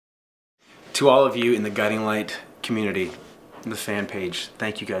To all of you in the Guiding Light community, the fan page,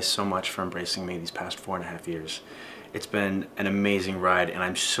 thank you guys so much for embracing me these past 4.5 years. It's been an amazing ride, and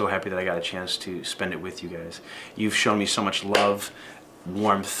I'm so happy that I got a chance to spend it with you guys. You've shown me so much love,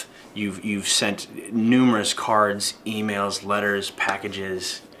 warmth. You've sent numerous cards, emails, letters,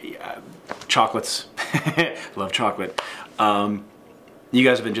 packages, chocolates. Love chocolate. You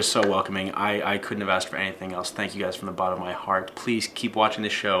guys have been just so welcoming. I couldn't have asked for anything else. Thank you guys from the bottom of my heart. Please keep watching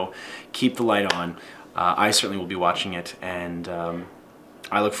this show. Keep the light on. I certainly will be watching it, and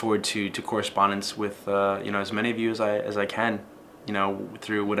I look forward to correspondence with you know, as many of you as I can, you know,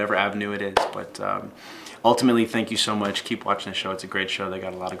 through whatever avenue it is. But ultimately, thank you so much. Keep watching the show. It's a great show. They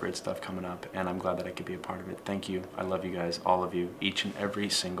got a lot of great stuff coming up, and I'm glad that I could be a part of it. Thank you. I love you guys, all of you, each and every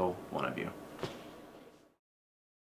single one of you.